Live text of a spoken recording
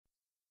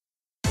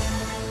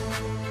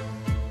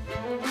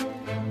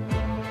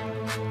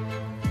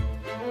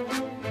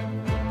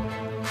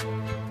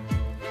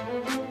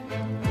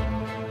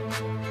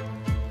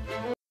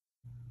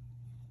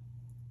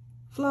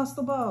Floss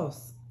the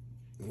boss.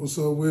 What's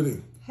up with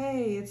it?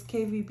 Hey, it's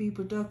KVB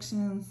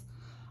Productions.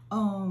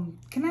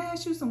 Can I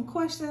ask you some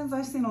questions?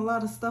 I've seen a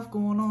lot of stuff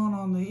going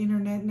on the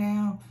internet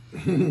now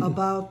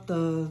about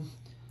the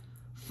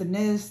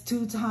Finnese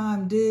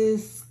 2-time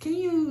disc. Can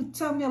you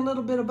tell me a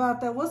little bit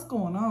about that? What's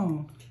going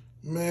on?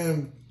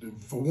 Man,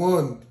 for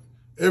one,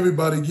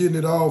 everybody getting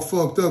it all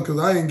fucked up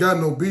because I ain't got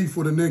no beef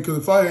with a nigga. Because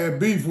if I had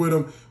beef with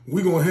him,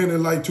 we gonna handle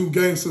it like two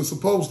gangsters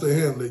supposed to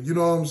handle it. You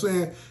know what I'm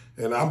saying?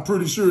 And I'm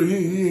pretty sure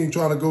he ain't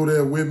trying to go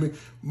there with me.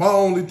 My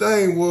only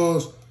thing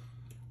was,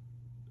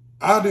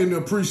 I didn't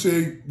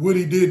appreciate what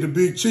he did to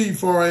Big Chief,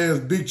 far as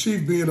Big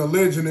Chief being a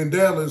legend in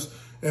Dallas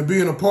and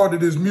being a part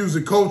of this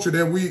music culture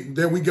that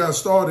we got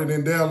started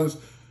in Dallas,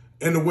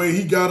 and the way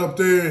he got up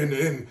there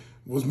and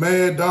was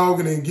mad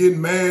dogging and getting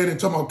mad and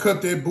talking about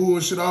cut that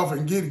bullshit off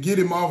and get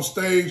him off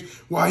stage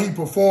while he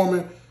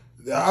performing.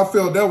 I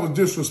felt that was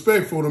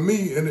disrespectful to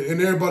me, and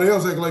everybody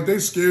else acting like they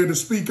scared to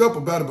speak up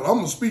about it, but I'm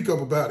going to speak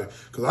up about it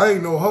because I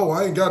ain't no hoe.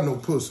 I ain't got no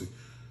pussy.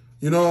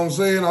 You know what I'm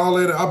saying? All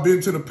that. I've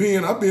been to the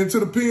pen. I've been to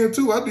the pen,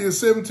 too. I did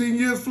 17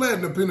 years flat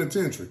in the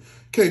penitentiary.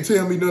 Can't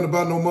tell me nothing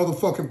about no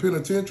motherfucking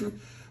penitentiary.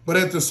 But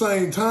at the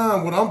same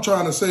time, what I'm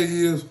trying to say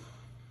is,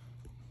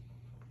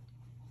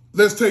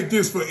 let's take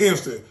this for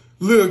instance.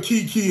 Lil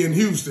Kiki in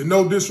Houston.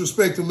 No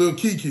disrespect to Lil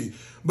Kiki.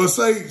 But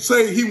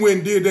say he went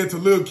and did that to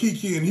Lil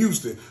Kiki in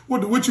Houston.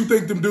 What you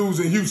think them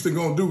dudes in Houston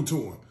gonna do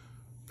to him?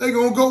 They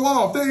gonna go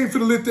off. They ain't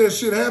finna let that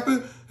shit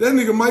happen. That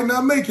nigga might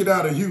not make it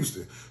out of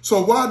Houston.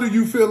 So why do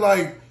you feel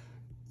like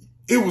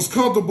it was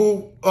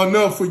comfortable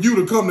enough for you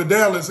to come to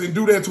Dallas and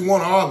do that to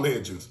one of our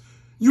legends?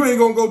 You ain't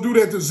gonna go do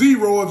that to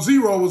Zero if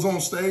Zero was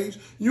on stage.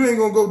 You ain't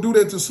gonna go do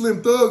that to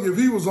Slim Thug if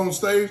he was on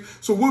stage.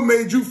 So what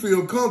made you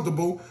feel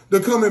comfortable to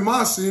come in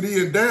my city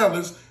in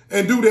Dallas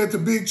and do that to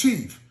Big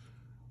Chief?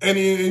 And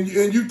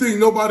you think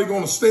nobody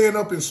gonna stand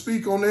up and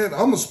speak on that?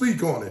 I'm gonna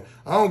speak on it.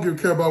 I don't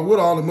care about what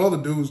all them other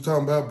dudes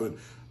talking about, but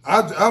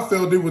I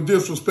felt it was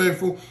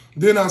disrespectful.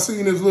 Then I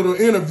seen this little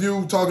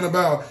interview talking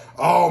about,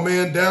 oh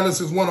man,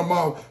 Dallas is one of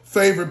my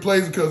favorite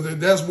places because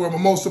that's where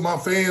most of my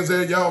fans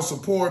at. Y'all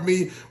support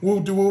me.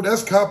 Woo-de-woo.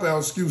 That's cop-out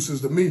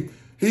excuses to me.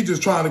 He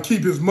just trying to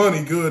keep his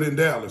money good in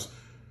Dallas.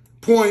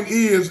 Point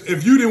is,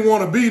 if you didn't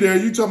want to be there,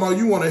 you talking about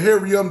you want to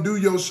hurry up and do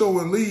your show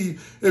and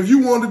leave. If you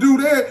wanted to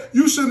do that,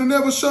 you should have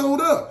never showed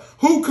up.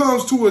 Who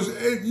comes to us?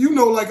 You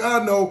know, like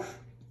I know,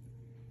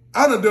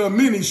 I done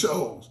many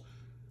shows.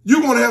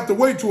 You're going to have to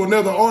wait till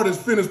another artist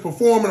finish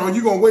performing, or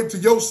you're going to wait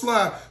till your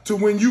slot to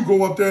when you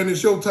go up there and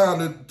it's your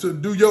time to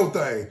do your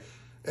thing.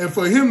 And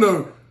for him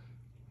to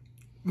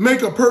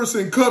make a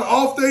person cut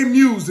off their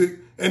music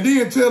and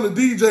then tell the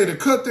DJ to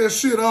cut that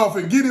shit off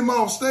and get him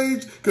off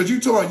stage because you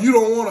talking you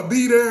don't want to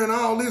be there and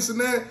all this and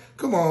that.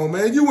 Come on,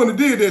 man. You wouldn't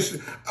have did that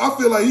shit. I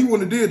feel like he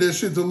wouldn't have did that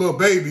shit to Lil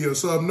Baby or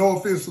something. No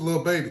offense to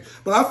Lil Baby.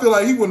 But I feel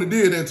like he wouldn't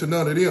have did that to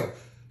none of them.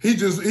 He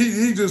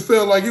just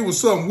felt like it was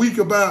something weak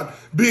about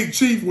Big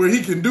Chief where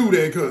he can do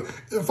that. Because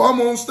if I'm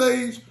on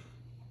stage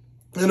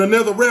and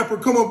another rapper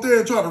come up there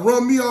and try to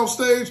run me off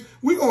stage,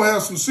 we going to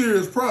have some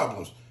serious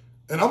problems.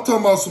 And I'm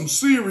talking about some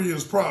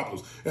serious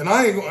problems. And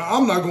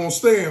I'm not going to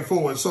stand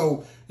for it.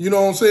 So, you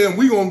know what I'm saying?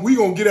 We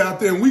gonna get out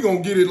there and we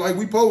going to get it like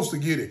we supposed to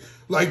get it.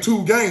 Like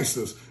two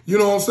gangsters. You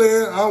know what I'm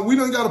saying? We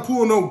don't got to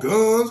pull no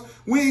guns.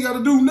 We ain't got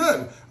to do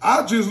nothing.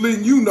 I just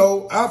letting you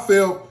know I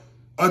felt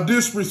a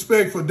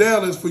disrespect for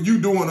Dallas for you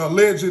doing a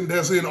legend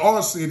that's in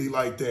our city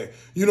like that.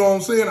 You know what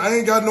I'm saying? I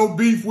ain't got no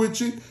beef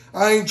with you.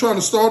 I ain't trying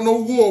to start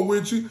no war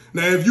with you.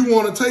 Now, if you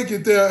want to take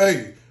it there,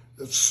 hey,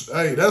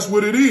 that's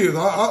what it is.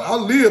 I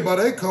live by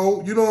that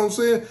code. You know what I'm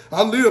saying?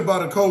 I live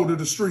by the code of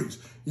the streets.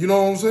 You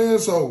know what I'm saying?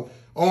 So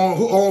on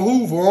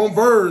Hoover, on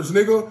Verge,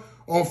 nigga,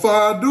 on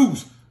Fire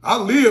Deuce, I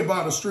live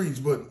by the streets.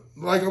 But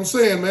like I'm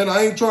saying, man,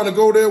 I ain't trying to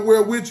go there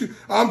where with you.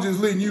 I'm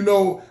just letting you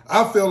know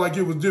I felt like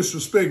it was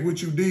disrespect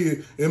what you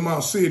did in my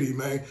city,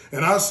 man.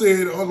 And I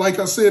said, like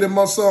I said in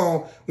my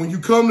song, when you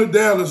come to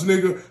Dallas,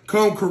 nigga,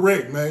 come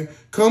correct, man.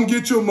 Come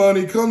get your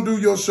money. Come do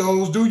your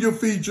shows. Do your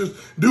features.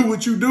 Do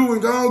what you do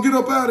and go on, get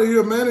up out of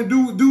here, man, and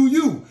do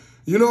you.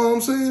 You know what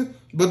I'm saying?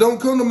 But don't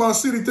come to my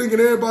city thinking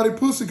everybody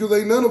pussy because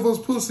ain't none of us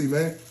pussy,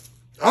 man.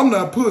 I'm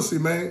not pussy,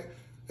 man.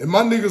 And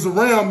my niggas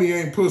around me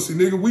ain't pussy,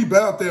 nigga. We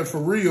bout that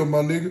for real, my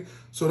nigga.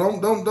 So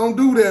don't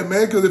do that,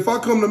 man. Because if I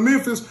come to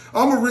Memphis,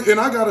 and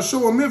I got a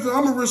show in Memphis,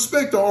 I'm going to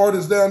respect the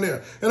artists down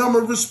there. And I'm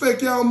going to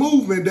respect y'all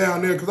movement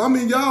down there because I'm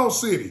in y'all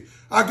city.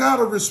 I got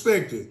to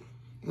respect it.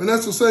 And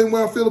that's the same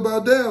way I feel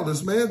about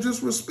Dallas, man.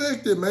 Just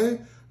respect it,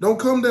 man. Don't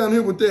come down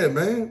here with that,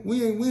 man.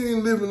 We ain't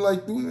living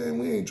like, we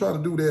ain't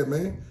trying to do that,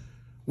 man.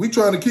 We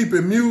trying to keep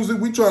it music.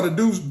 We trying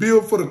to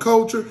build for the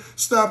culture,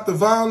 stop the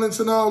violence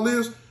and all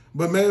this.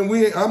 But, man,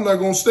 I'm not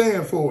going to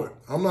stand for it.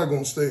 I'm not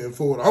going to stand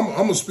for it. I'm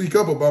going to speak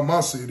up about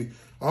my city.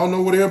 I don't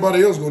know what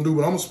everybody else going to do,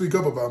 but I'm going to speak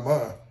up about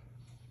mine.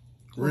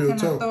 Real Can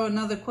talk. I throw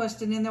another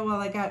question in there while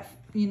I got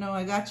You know,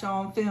 I got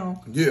y'all on film.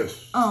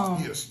 Yes.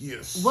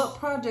 Yes. What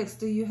projects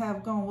do you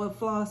have going? What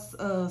Floss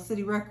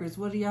City Records?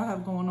 What do y'all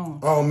have going on?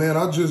 Oh man,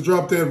 I just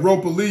dropped that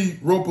Roper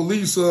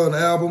Lee Son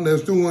album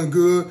that's doing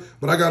good.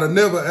 But I got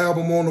another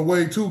album on the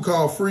way too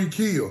called Free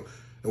Kill.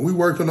 And we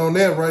working on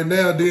that right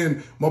now.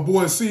 Then my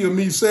boy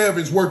CME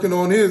Savage working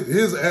on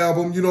his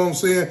album. You know what I'm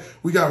saying?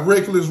 We got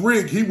Reckless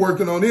Rick. He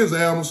working on his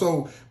album.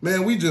 So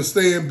man, we just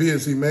staying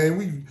busy, man.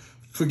 We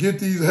forget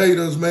these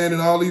haters, man,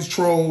 and all these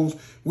trolls.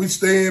 We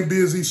staying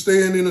busy,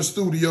 staying in the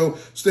studio,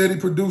 steady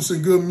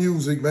producing good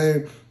music,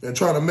 man, and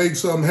trying to make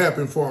something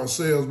happen for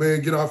ourselves,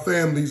 man. Get our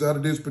families out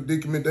of this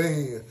predicament they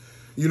in.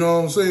 You know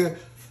what I'm saying?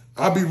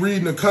 I be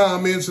reading the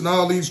comments and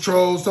all these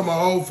trolls talking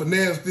about, oh,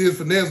 Finnese this,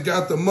 Finnese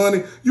got the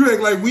money. You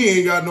act like we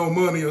ain't got no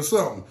money or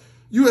something.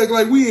 You act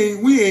like we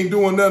ain't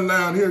doing nothing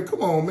down here.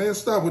 Come on, man.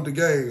 Stop with the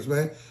games,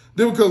 man.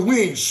 Then because we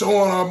ain't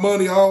showing our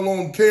money all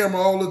on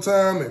camera all the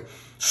time and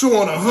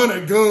showing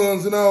 100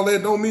 guns and all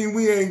that don't mean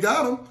we ain't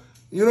got them.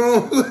 You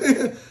know what I'm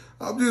saying?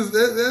 I'm just,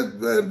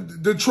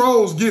 the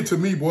trolls get to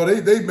me,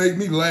 boy. They make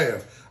me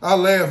laugh. I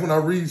laugh when I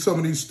read some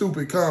of these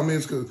stupid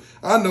comments because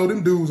I know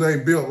them dudes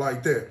ain't built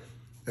like that.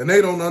 And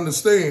they don't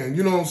understand.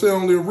 You know what I'm saying?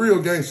 Only a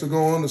real gangster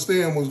gonna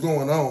understand what's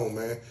going on,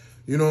 man.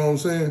 You know what I'm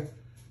saying?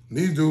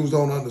 These dudes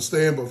don't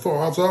understand. But for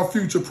our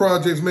future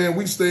projects, man,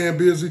 we staying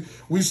busy,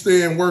 we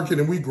staying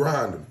working, and we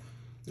grinding.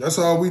 That's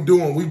all we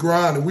doing. We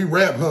grinding. We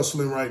rap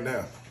hustling right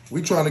now.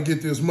 We trying to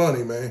get this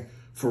money, man.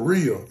 For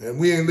real. And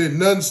we ain't letting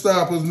nothing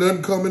stop us,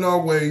 nothing coming our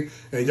way.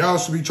 And y'all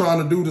should be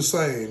trying to do the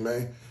same,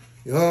 man.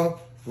 You know?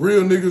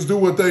 Real niggas do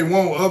what they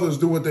want, others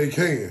do what they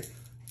can.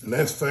 And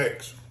that's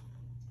facts.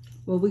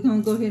 Well, we're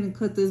going to go ahead and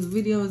cut this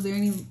video. Is there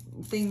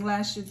anything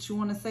last that you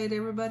want to say to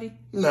everybody?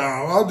 No,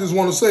 I just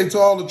want to say to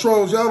all the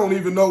trolls, y'all don't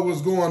even know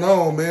what's going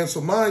on, man.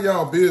 So mind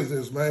y'all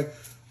business, man.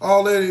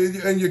 All that,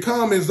 and your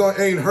comments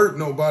ain't hurt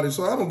nobody.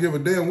 So I don't give a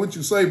damn what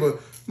you say, but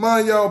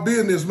mind y'all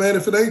business, man.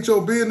 If it ain't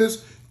your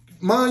business,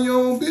 mind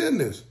your own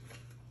business.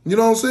 You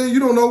know what I'm saying? You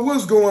don't know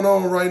what's going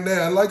on right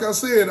now. And like I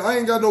said, I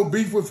ain't got no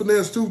beef with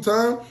Finnese 2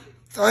 Tymes.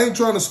 I ain't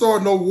trying to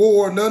start no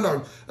war or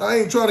nothing. I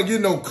ain't trying to get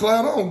no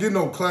clout. I don't get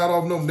no clout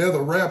off no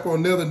nether rapper or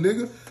nether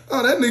nigga.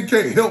 Oh, that nigga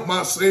can't help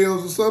my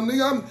sales or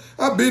something.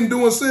 I've been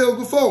doing sales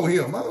before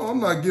him. I'm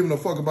not giving a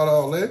fuck about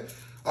all that.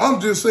 I'm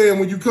just saying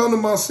when you come to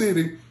my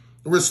city,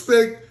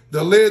 respect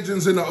the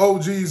legends and the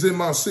OGs in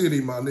my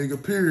city, my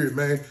nigga, period,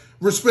 man.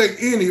 Respect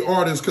any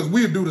artist, because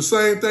we'd do the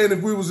same thing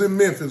if we was in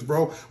Memphis,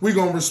 bro. We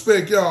gonna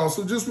respect y'all.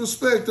 So just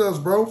respect us,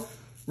 bro.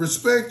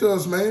 Respect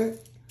us, man.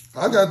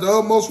 I got the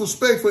utmost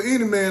respect for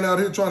any man out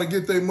here trying to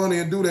get their money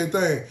and do their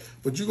thing.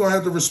 But you're going to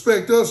have to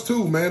respect us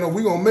too, man, or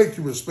we going to make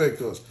you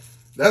respect us.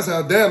 That's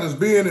how Dallas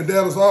been and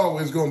Dallas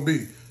always going to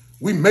be.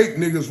 We make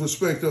niggas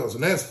respect us,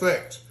 and that's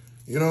facts.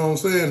 You know what I'm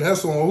saying?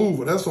 That's on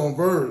Hoover. That's on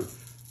Bird.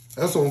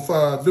 That's on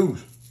Fire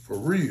Deuce. For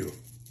real.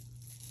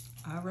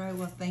 All right.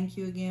 Well, thank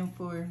you again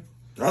for...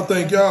 I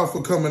thank y'all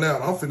for coming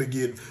out. I'm finna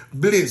get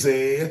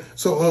blizzy.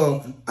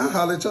 So, I'll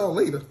holler at y'all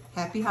later.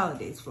 Happy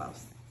holidays,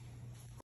 Floss.